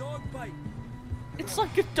a dog bite. It's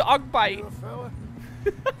like a dog bite. You a fella?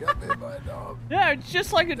 Got bit by a dog. Yeah, it's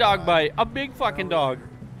just like a dog bite. A big fucking dog.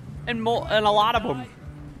 And a lot of them.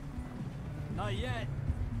 Not yet.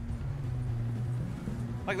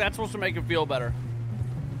 Like, that's supposed to make it feel better.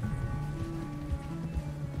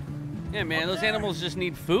 Yeah, man, those animals just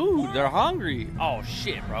need food. They're hungry. Oh,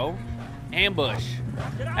 shit, bro. Ambush.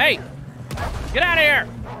 Hey! Get out of here!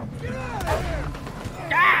 Get out of here!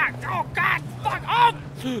 God! Oh, God! Fuck! Oh!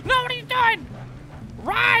 No, what are you doing?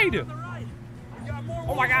 Ride!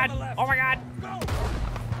 Oh, my God! Oh, my God!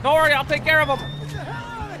 Don't worry, I'll take care of them. Get the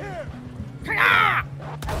hell out of here! Ah!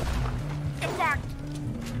 Get fucked!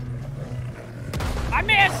 I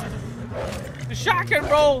missed! The shotgun,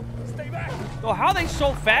 bro! Stay back! Oh, how are they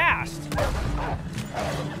so fast?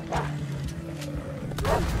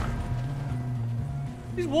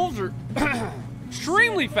 These wolves are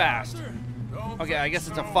extremely fast. Okay, I guess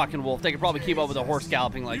it's a fucking wolf. They could probably keep up with a horse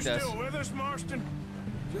galloping like this. You still with us, Marston?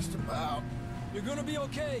 Just about. You're gonna be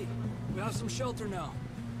okay. We have some shelter now.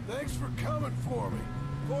 Thanks for coming for me.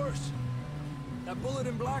 Of course. That bullet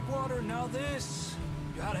in Blackwater, now this.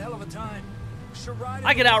 You had a hell of a time. Should ride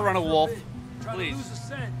I could outrun a wolf. Try Please. to lose the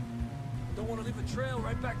scent. Don't want to leave a trail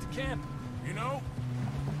right back to camp. You know,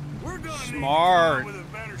 we're gonna Smart. need to come up with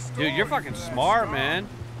a better Dude, you're story fucking for that smart, storm. man.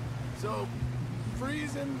 So,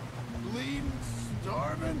 freezing, bleeding,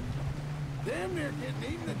 starving, damn near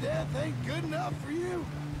getting eaten to death ain't good enough for you.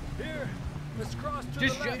 Here, let's cross to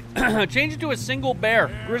Just the left. change it to a single bear.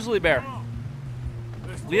 Grizzly bear.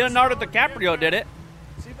 Leonardo DiCaprio did it.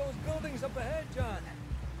 See those buildings up ahead, John?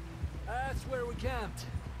 That's where we camped.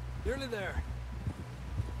 Nearly there.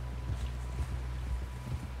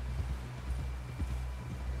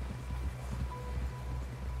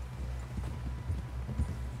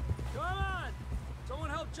 Come on! Someone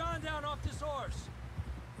help John down off this horse.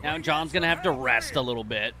 Now John's gonna have to rest a little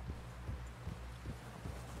bit.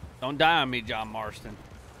 Don't die on me, John Marston.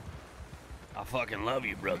 I fucking love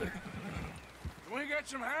you, brother. Can we get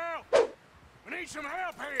some help? We need some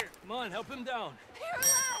help here. Come on, help him down. You're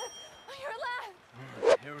alive! You're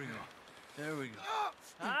alive! Here we go. There we go.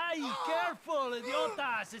 Ay, careful,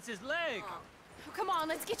 idiotas. It's his leg. Oh, come on,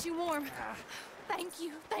 let's get you warm. Thank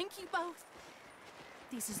you both.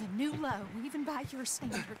 This is a new low, even by your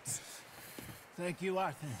standards. Thank you,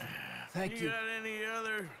 Arthur. Thank you. You got any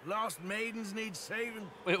other lost maidens need saving?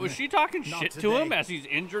 Wait, was she talking Not shit to today. him as he's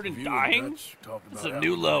injured and You dying? Dutch talked It's about a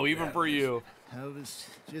new how low, we even got for this. you. I was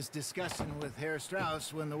just discussing with Herr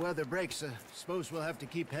Strauss when the weather breaks. Suppose we'll have to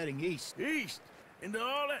keep heading east. East? Into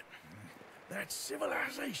all that... That's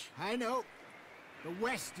civilization. I know. The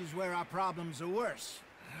west is where our problems are worse.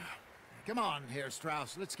 Come on, Herr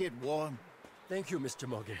Strauss. Let's get warm. Thank you, Mr.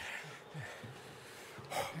 Morgan.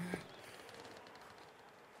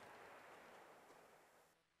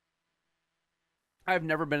 I've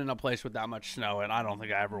never been in a place with that much snow, and I don't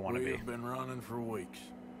think I ever want to be. We've been running for weeks.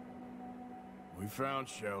 We found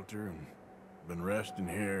shelter and been resting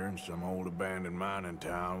here in some old abandoned mining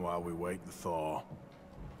town while we wait the thaw.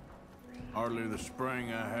 Hardly the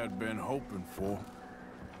spring I had been hoping for.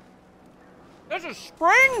 There's a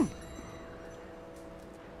spring!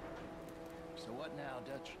 So what now,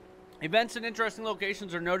 Dutch? Events and interesting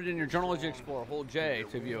locations are noted in your journal as you explore. Hold J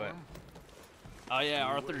to view it. Oh yeah,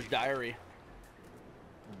 Arthur's diary.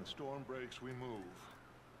 When the storm breaks, we move.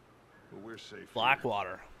 But we're safe here.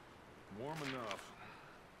 Blackwater. Warm enough.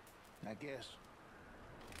 I guess.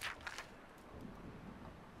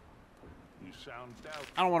 You sound doubtful.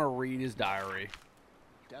 I don't want to read his diary.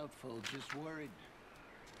 Doubtful, just worried.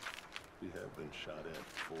 We have been shot at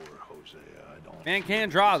before, Hosea. I don't. Man can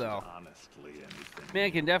draw, though. Honestly, anything.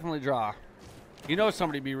 Man can definitely draw. You know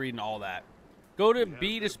somebody be reading all that. Go to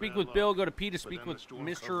B to speak with Bill. Go to P to speak with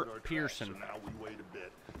Mr. Pearson. So now we wait a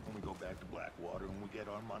bit, and we go back to Blackwater, and we get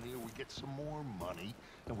our money, or we get some more money,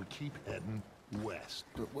 and we keep heading west.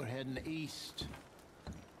 But we're heading east.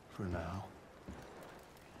 For now.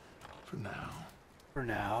 For now. For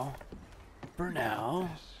now. For now.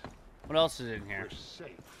 What else is in here? We're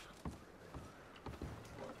safe.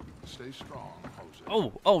 Stay strong,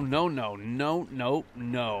 Jose. Oh, no.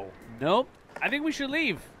 Nope. I think we should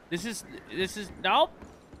leave. This is, nope.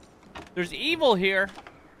 There's evil here.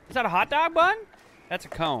 Is that a hot dog bun? That's a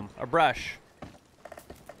comb, a brush.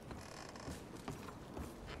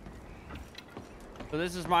 So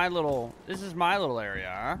this is my little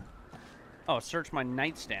area, huh? Oh, search my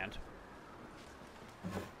nightstand.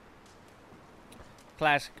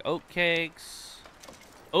 Classic oat cakes.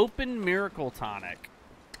 Open miracle tonic.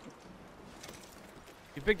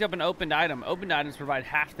 You picked up an opened item. Opened items provide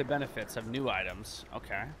half the benefits of new items.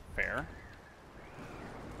 Okay, fair.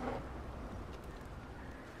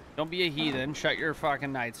 Don't be a heathen. Shut your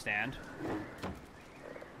fucking nightstand.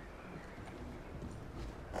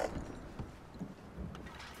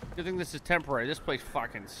 Good thing this is temporary. This place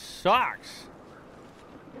fucking sucks.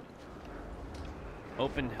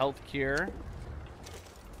 Opened health cure.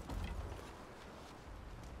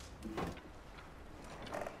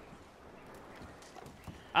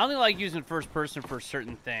 I only like using first person for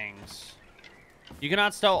certain things. You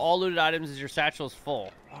cannot sell all looted items as your satchel is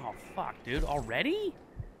full. Oh, fuck, dude. Already? You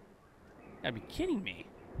gotta be kidding me.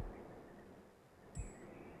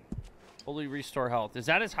 Fully restore health. Is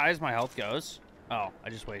that as high as my health goes? Oh, I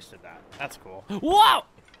just wasted that. That's cool. Whoa!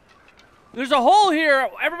 There's a hole here!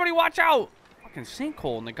 Everybody watch out! Fucking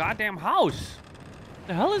sinkhole in the goddamn house.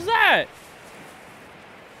 The hell is that?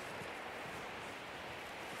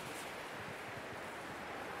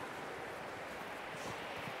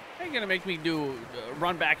 How you gonna make me do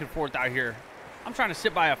run back and forth out here? I'm trying to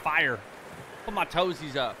sit by a fire. Put my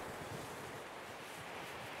toesies up.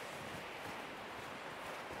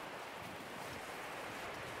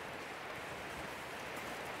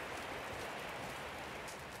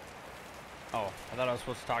 Oh, I thought I was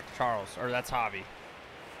supposed to talk to Charles. Or that's Javi.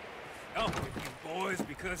 Up with you boys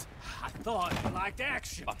because I thought you liked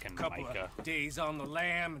action. Fucking Couple Micah. of days on the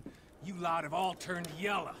lam, and you lot have all turned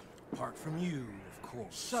yellow. Apart from you, of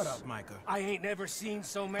course. Shut up, Micah. I ain't never seen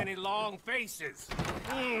so many long faces.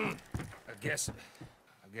 I guess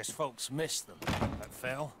folks miss them. That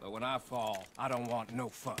fell. But when I fall, I don't want no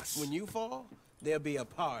fuss. When you fall, there'll be a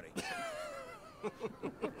party.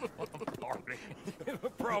 Party.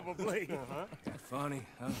 Probably. Funny,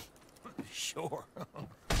 huh? Sure.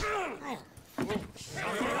 I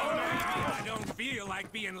don't feel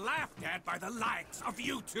like being laughed at by the likes of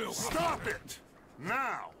you two. Stop it!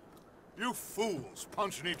 Now! You fools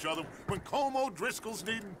punching each other when Colm O'Driscoll's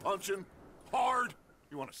needing punching hard.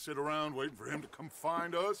 You want to sit around waiting for him to come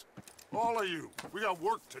find us? All of you, we got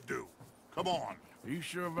work to do. Come on. You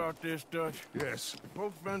sure about this, Dutch? Yes.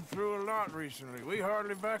 Folks been through a lot recently. We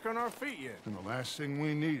hardly back on our feet yet. And the last thing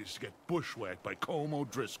we need is to get bushwhacked by Colm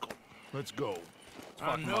O'Driscoll. Let's go.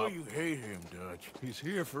 I know you hate him, Dutch. He's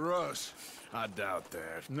here for us. I doubt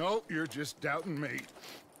that. No, you're just doubting me.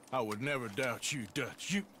 I would never doubt you,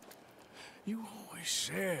 Dutch. You always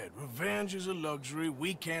said revenge is a luxury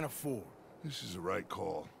we can't afford. This is the right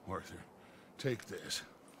call, Arthur. Take this.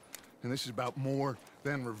 And this is about more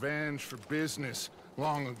than revenge for business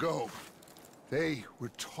long ago. They were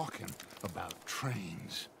talking about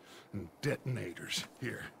trains and detonators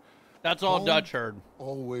here. That's all Colm Dutch heard.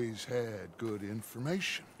 Always had good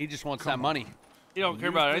information. He just wants Come that money. on. He don't care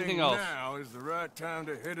about anything else. Now is the right time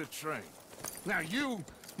to hit a train. Now you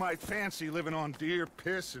might fancy living on deer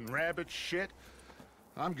piss and rabbit shit.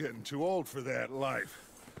 I'm getting too old for that life.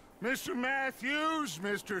 Mr. Matthews,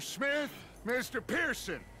 Mr. Smith, Mr.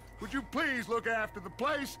 Pearson, would you please look after the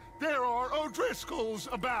place? There are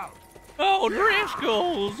O'Driscolls about.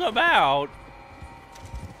 O'Driscoll's about.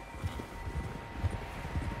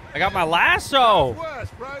 I got my lasso.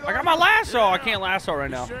 West, right I got on. my lasso. I can't lasso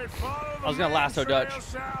right now. Said follow the I was gonna main lasso trail Dutch.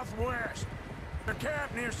 Southwest. They're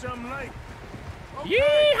camped near some lake. Okay,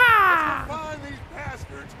 Yeehaw! let's go find these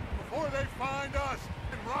bastards before they find us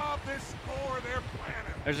and rob this store of their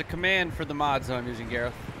planet. There's a command for the mods that I'm using,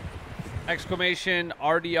 Gareth. Exclamation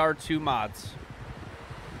RDR2 mods.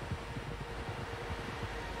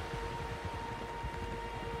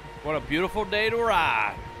 What a beautiful day to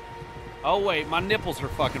ride. Oh wait, my nipples are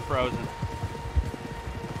fucking frozen.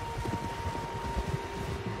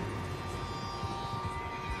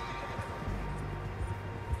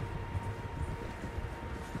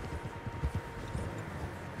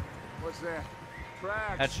 What's that?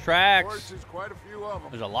 Tracks. That's tracks. Horses, quite a few of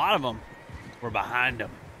them. There's a lot of them. We're behind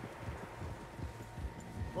them.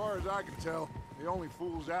 As far as I can tell, the only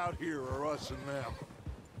fools out here are us and them.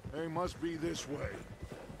 They must be this way.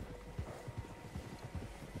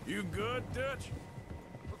 You good, Dutch?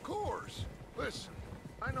 Of course. Listen,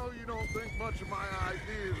 I know you don't think much of my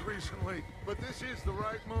ideas recently, but this is the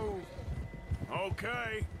right move.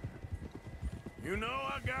 Okay. You know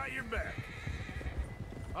I got your back.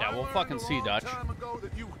 Yeah, we'll fucking see, Dutch. I learned a long time ago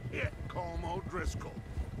that you hit Colm O'Driscoll.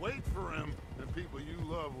 Wait for him, and people you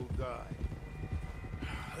love will die.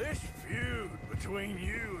 This feud between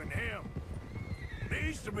you and him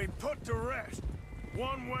needs to be put to rest,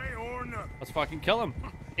 one way or another. Let's fucking kill him.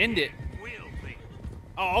 End it. Will be.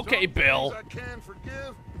 Oh, okay, Some Bill. things I can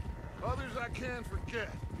forgive, others I can forget.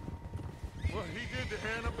 What he did to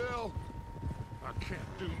Annabelle, I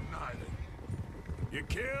can't do neither. You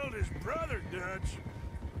killed his brother, Dutch.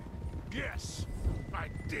 Yes, I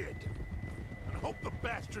did. And I hope the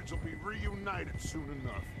bastards will be reunited soon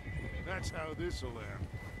enough. That's how this'll end.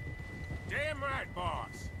 Damn right,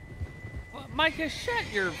 boss. Well, Micah,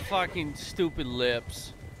 shut your fucking stupid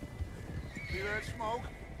lips. See that smoke?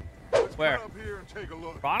 Let's Where? get up here and take a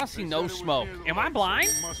look. Honestly, They no said it was smoke. near the Am I lake, so blind?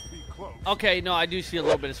 we must be close. Okay, no, I do see a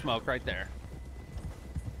little bit of smoke right there.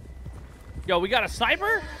 Yo, we got a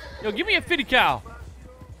sniper? Yo, give me a 50 cal.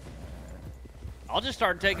 I'll just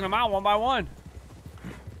start taking them out one by one.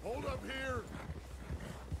 Hold up here.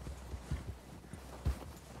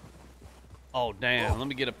 Oh, damn. Let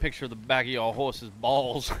me get a picture of the back of y'all horse's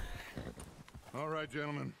balls. All right,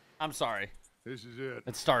 gentlemen. I'm sorry. This is it.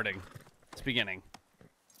 It's starting. It's beginning.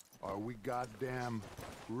 Are we goddamn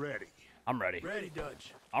ready? I'm ready. Ready,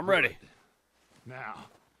 Dutch. I'm ready. Now,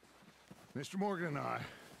 Mr. Morgan and I,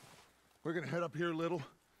 we're gonna head up here a little,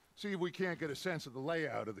 see if we can't get a sense of the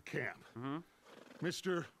layout of the camp.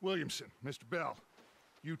 Mr. Williamson, Mr. Bell,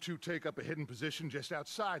 you two take up a hidden position just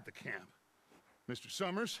outside the camp. Mr.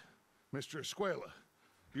 Summers, Mr. Escuela,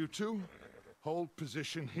 you two hold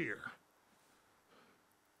position here.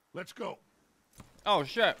 Let's go. Oh,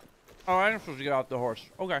 shit. Oh, I'm supposed to get off the horse.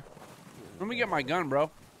 Okay. Let me get my gun, bro.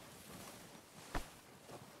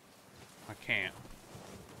 I can't.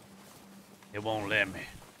 It won't let me.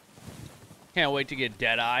 Can't wait to get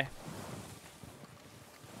Deadeye.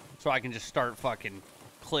 So I can just start fucking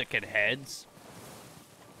clicking heads.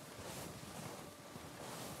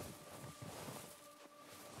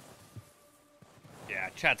 Yeah,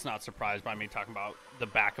 chat's not surprised by me talking about the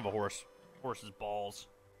back of a horse's balls.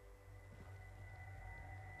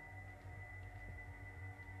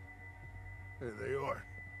 There they are.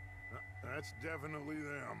 That's definitely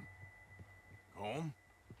them. Home?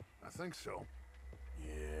 I think so.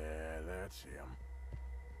 Yeah, that's him.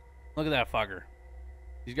 Look at that fucker.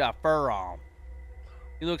 He's got fur on.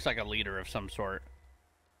 He looks like a leader of some sort.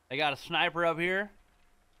 They got a sniper up here.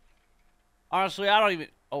 Honestly, I don't even...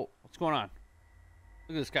 Oh, what's going on?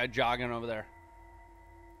 Look at this guy jogging over there.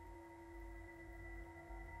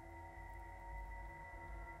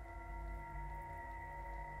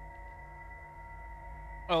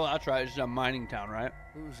 Oh, that's right. It's a mining town, right?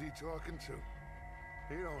 Who's he talking to?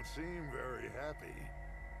 He don't seem very happy.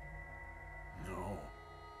 No.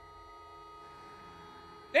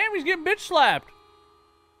 Damn, he's getting bitch slapped.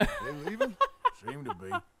 They leaving? Seem to be.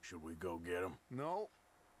 Should we go get him? No.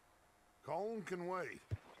 Colm can wait.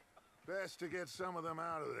 Best to get some of them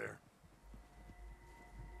out of there.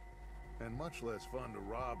 And much less fun to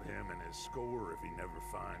rob him and his score if he never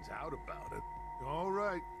finds out about it. All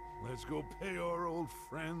right, let's go pay our old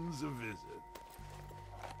friends a visit.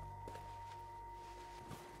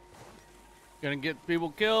 Gonna get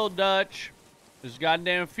people killed, Dutch. This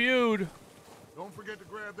goddamn feud. Don't forget to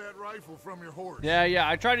grab that rifle from your horse. Yeah,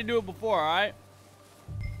 I tried to do it before, alright?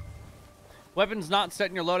 Weapons not set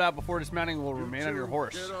in your loadout before dismounting will remain on your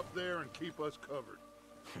horse. Get up there and keep us covered.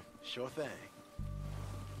 Sure thing.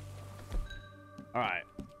 Alright.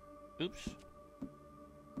 Oops.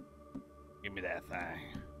 Give me that thing.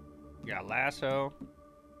 You got lasso.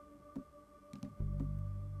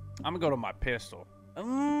 I'm gonna go to my pistol. I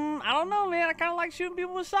don't know, man. I kind of like shooting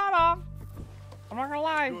people with sawed off. I'm not gonna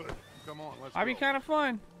lie. Good. Come on, let's Might be go. kind of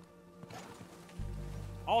fun.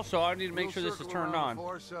 Also, I need to make sure this is turned on. The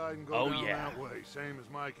far side and go Oh, down yeah. that way, same as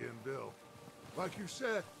Micah and Bill. Like you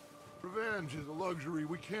said, revenge is a luxury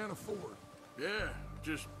we can't afford. Yeah,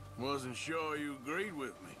 just wasn't sure you agreed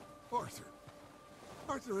with me.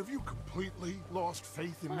 Arthur, have you completely lost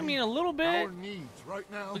faith in me? I mean, a little bit. Our needs right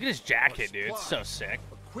now. Look at his jacket, are dude. It's so sick.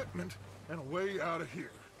 Equipment and a way out of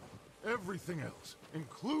here. Everything else,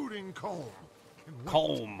 including Colm, can wait.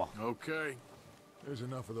 Colm. Okay. There's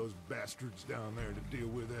enough of those bastards down there to deal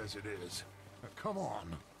with as it is. Now, come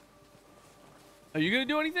on. Are you gonna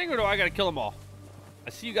do anything, or do I gotta kill them all?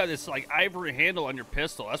 I see you got this like ivory handle on your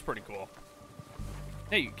pistol. That's pretty cool.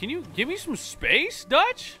 Hey, can you give me some space,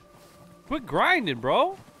 Dutch? Quit grinding,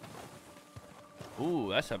 bro. Ooh,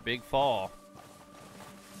 that's a big fall.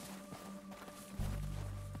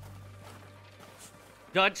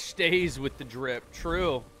 Dutch stays with the drip.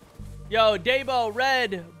 True. Yo, Dabo,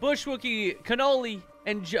 Red, Bushwookie, Cannoli,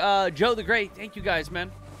 and Joe the Great. Thank you guys,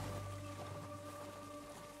 man.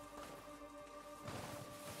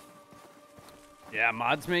 Yeah,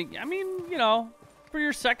 mods make, I mean, you know, for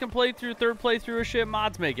your second playthrough, third playthrough of shit,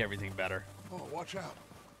 mods make everything better. Oh, watch out.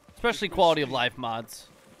 Especially quality of life mods.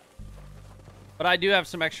 But I do have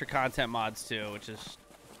some extra content mods too, which is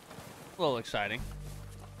a little exciting.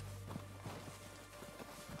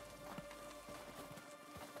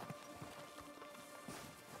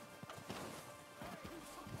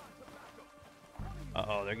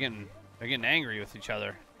 Uh-oh, they're getting angry with each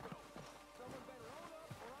other.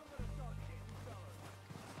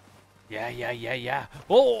 Yeah.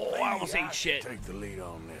 Oh, I almost ate shit. Take the lead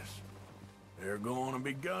on this. They're going to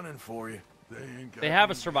be gunning for you. They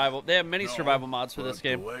have a survival. They have many survival mods for but this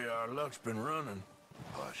game. The way our luck's been running.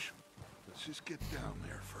 Hush. Let's just get down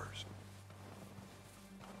there first.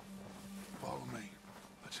 Follow me.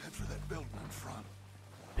 Let's head for that building in front.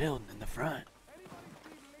 Building in the front.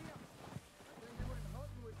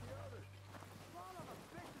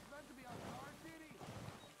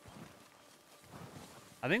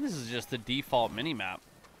 I think this is just the default mini-map.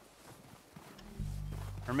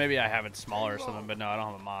 Or maybe I have it smaller or something, but no, I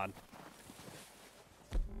don't have a mod.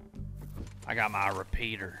 I got my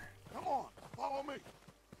repeater. Come on, follow me.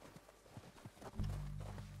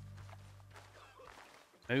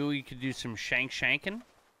 Maybe we could do some shanking.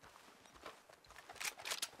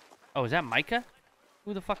 Oh, is that Micah?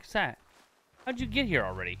 Who the fuck is that? How'd you get here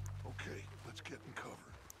already? Okay, let's get in cover.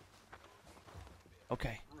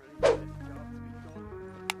 Okay.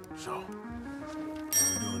 So, what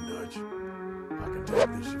are we doing, Dutch? I can take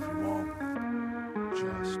this if you want.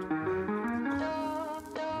 Just